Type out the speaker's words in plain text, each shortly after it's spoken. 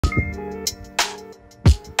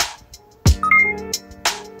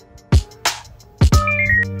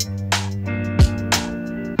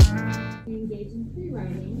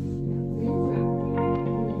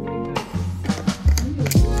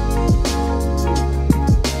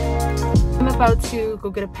About to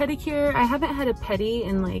go get a pedicure. I haven't had a pedi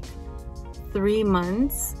in like 3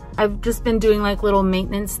 months. I've just been doing like little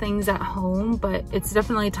maintenance things at home, but it's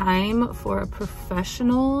definitely time for a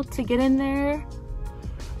professional to get in there.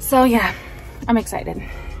 So yeah, I'm excited.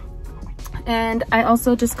 And I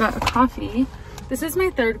also just got a coffee. This is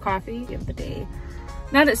my 3rd coffee of the day.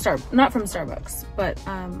 Not from Starbucks, but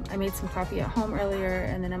I made some coffee at home earlier,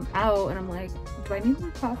 and then I'm out and I'm like, do I need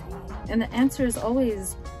more coffee? And the answer is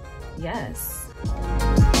always yes.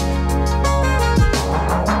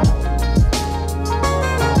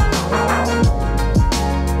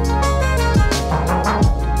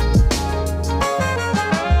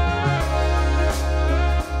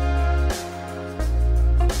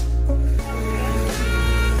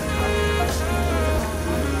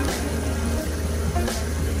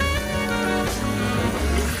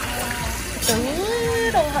 It's a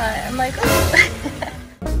little hot. I'm like, oh.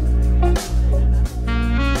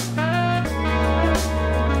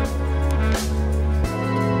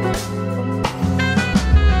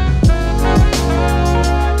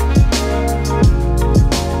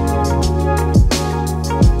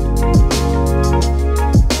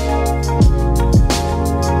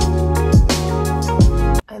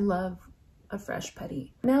 A fresh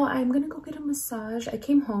pedi. Now I'm gonna go get a massage. I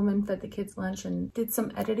came home and fed the kids lunch and did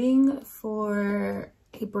some editing for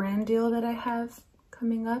a brand deal that I have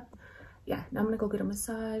coming up. Yeah, now I'm gonna go get a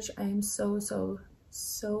massage. I am so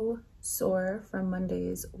sore from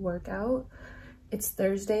Monday's workout. It's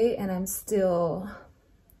Thursday and I'm still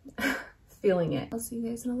feeling it. I'll see you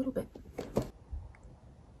guys in a little bit.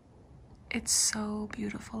 It's so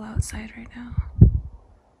beautiful outside right now.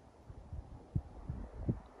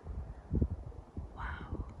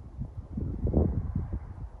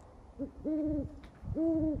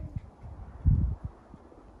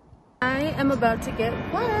 I am about to get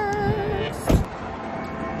waxed.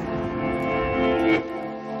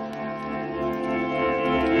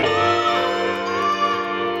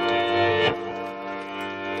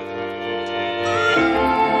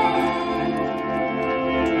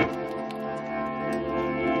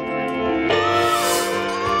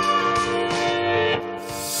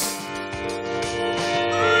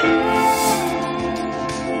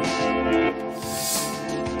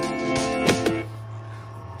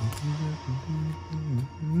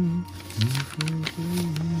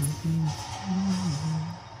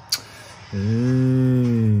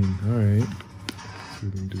 Alright, so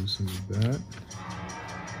we can do some of that.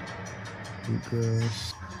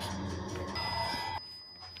 Bluegrass.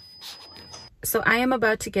 So I am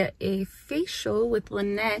about to get a facial with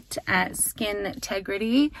Lynette at Skin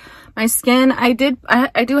Integrity. My skin, I do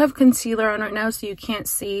have concealer on right now, so you can't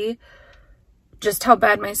see just how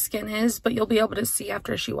bad my skin is, but you'll be able to see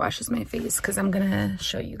after she washes my face because I'm gonna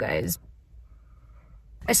show you guys.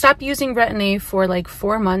 I stopped using Retin-A for like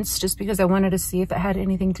 4 months just because I wanted to see if it had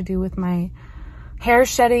anything to do with my hair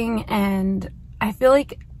shedding, and I feel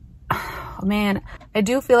like, oh man, I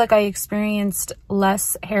do feel like I experienced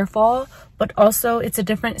less hair fall, but also it's a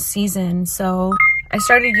different season. So I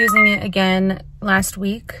started using it again last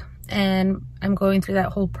week and I'm going through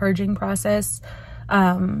that whole purging process.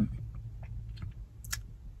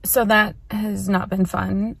 So that has not been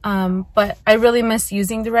fun. But I really miss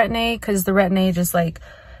using the Retin-A because the Retin-A just like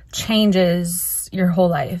changes your whole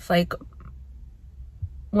life. Like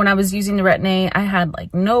when I was using the Retin-A, I had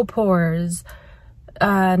like no pores,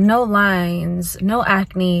 no lines, no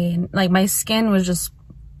acne. Like my skin was just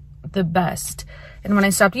the best. And when I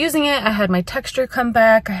stopped using it, I had my texture come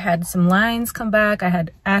back. I had some lines come back. I have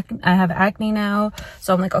acne now.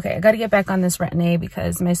 So I'm like, okay, I got to get back on this Retin-A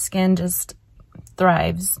because my skin just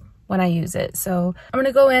thrives when I use it. So I'm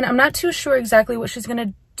gonna go in. I'm not too sure exactly what she's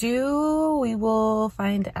gonna do. We will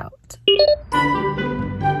find out.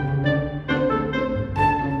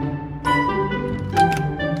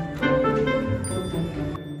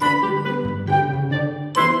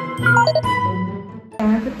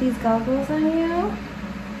 I'm gonna put these goggles on you.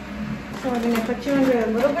 So we're gonna put you under a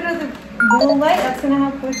little bit of the blue light. That's gonna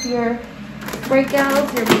help with your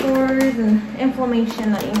breakouts, your pores, and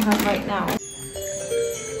inflammation that you have right now.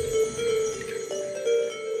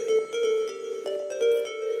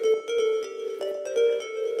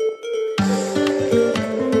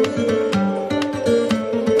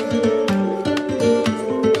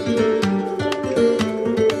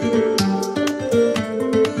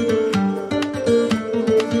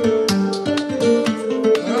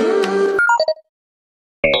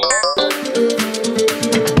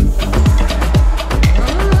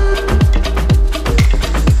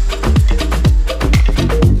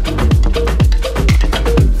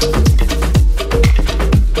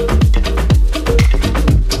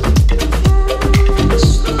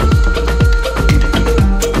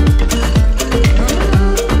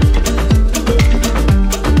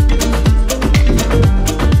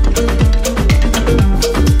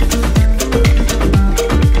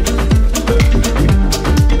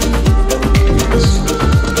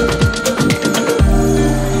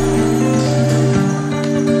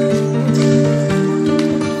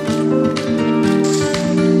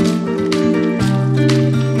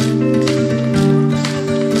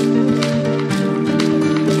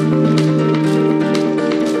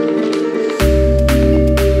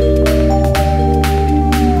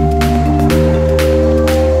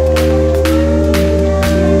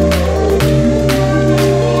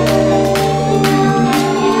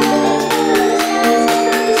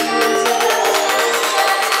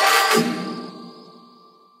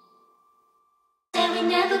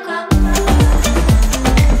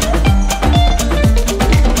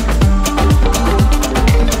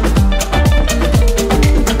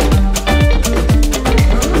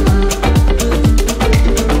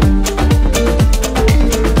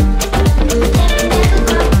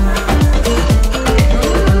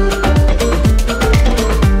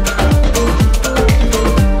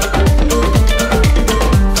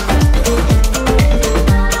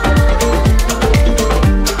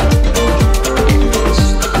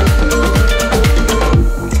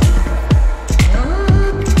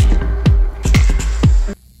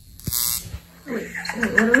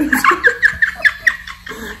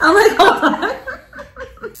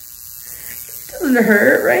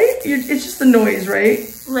 it's just the noise, right?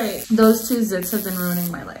 Right. Those two zits have been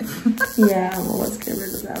ruining my life. Yeah, well, let's get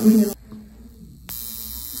rid of them.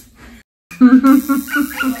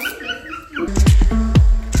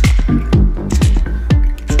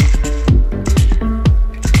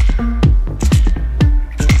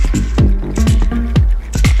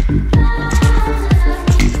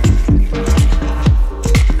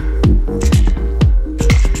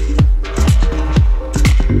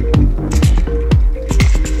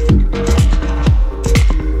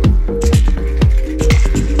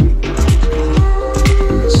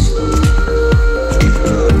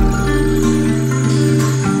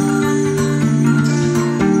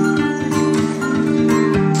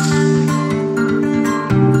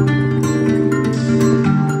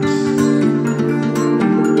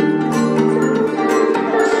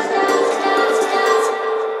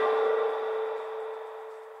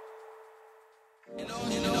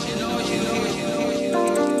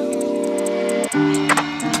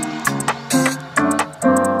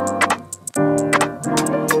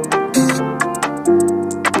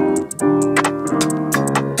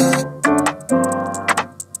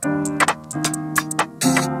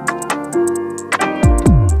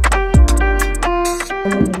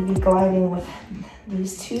 Gliding with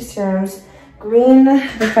these two serums. Green,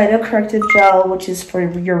 the phytocorrective gel, which is for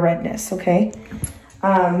your redness, okay?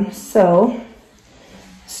 So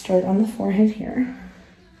start on the forehead here.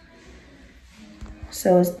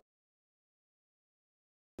 So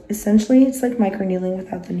essentially it's like micro needling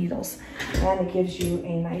without the needles, and it gives you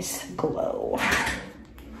a nice glow.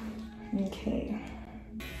 Okay.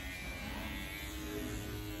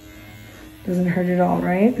 Doesn't hurt at all,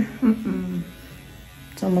 right? Mm-mm.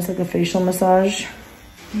 It's almost like a facial massage.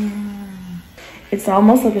 Yeah. It's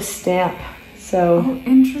almost like a stamp. So, oh,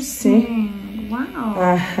 interesting. See? Wow.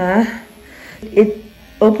 Uh-huh. It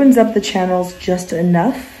opens up the channels just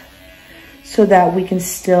enough so that we can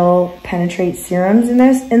still penetrate serums in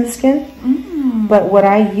the skin. Mm. But what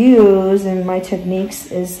I use in my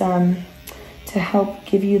techniques is to help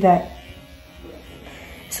give you that,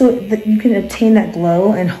 so that you can obtain that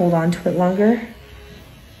glow and hold on to it longer.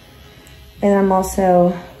 And I'm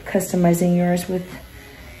also customizing yours with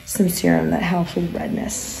some serum that helps with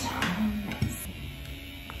redness.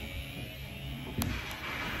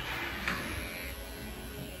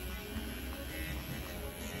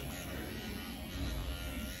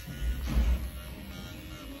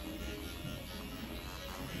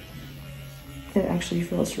 It actually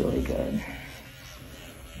feels really good.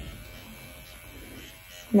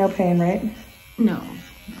 No pain, right? No.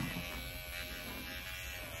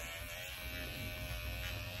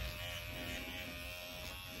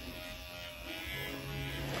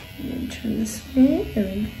 Turn this way. There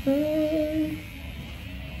we go.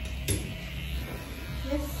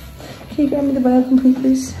 Can you grab me the vial complete,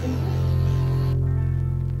 please?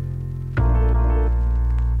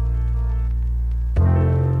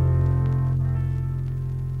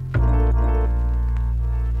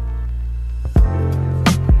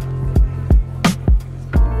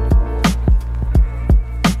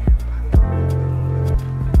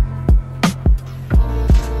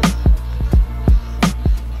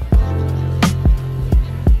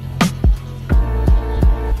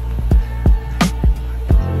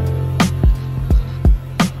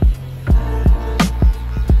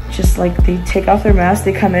 Just like they take off their mask,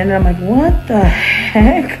 they come in and I'm like, what the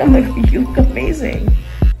heck? I'm like, you look amazing.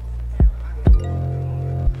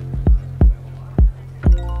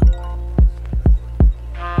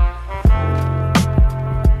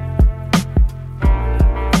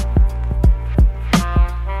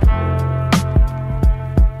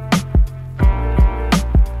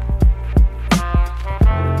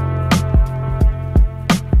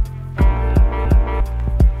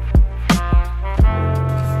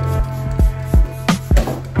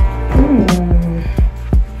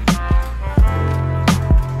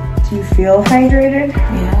 Do you feel hydrated?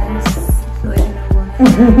 Yes. I feel like I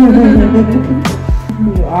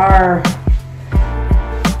know. You are.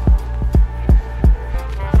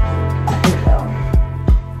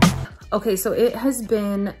 Okay, so it has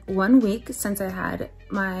been 1 week since I had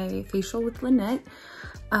my facial with Lynette,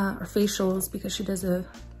 or facials, because she does a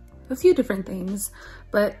few different things,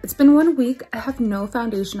 but it's been 1 week. I have no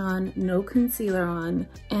foundation on, no concealer on,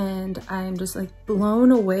 and I'm just like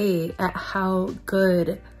blown away at how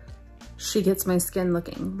good she gets my skin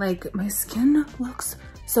looking. Like, my skin looks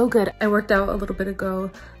so good. I worked out a little bit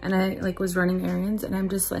ago and I like was running errands, and I'm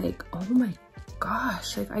just like, oh my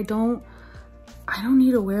gosh, like I don't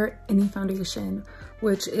need to wear any foundation,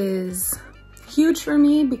 which is huge for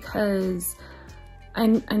me because I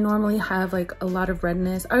normally have like a lot of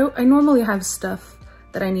redness. I normally have stuff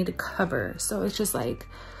that I need to cover. So it's just like,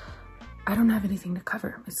 I don't have anything to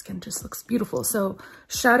cover. My skin just looks beautiful. So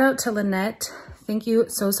shout out to Lynette. Thank you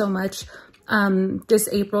so much. This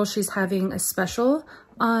April, she's having a special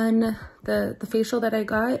on the facial that I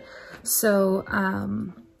got. So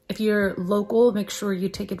if you're local, make sure you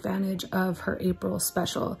take advantage of her April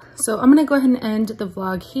special. So I'm gonna go ahead and end the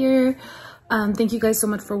vlog here. Thank you guys so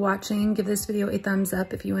much for watching. Give this video a thumbs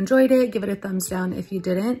up if you enjoyed it. Give it a thumbs down if you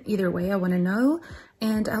didn't. Either way, I wanna know.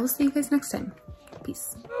 And I will see you guys next time.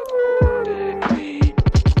 Peace.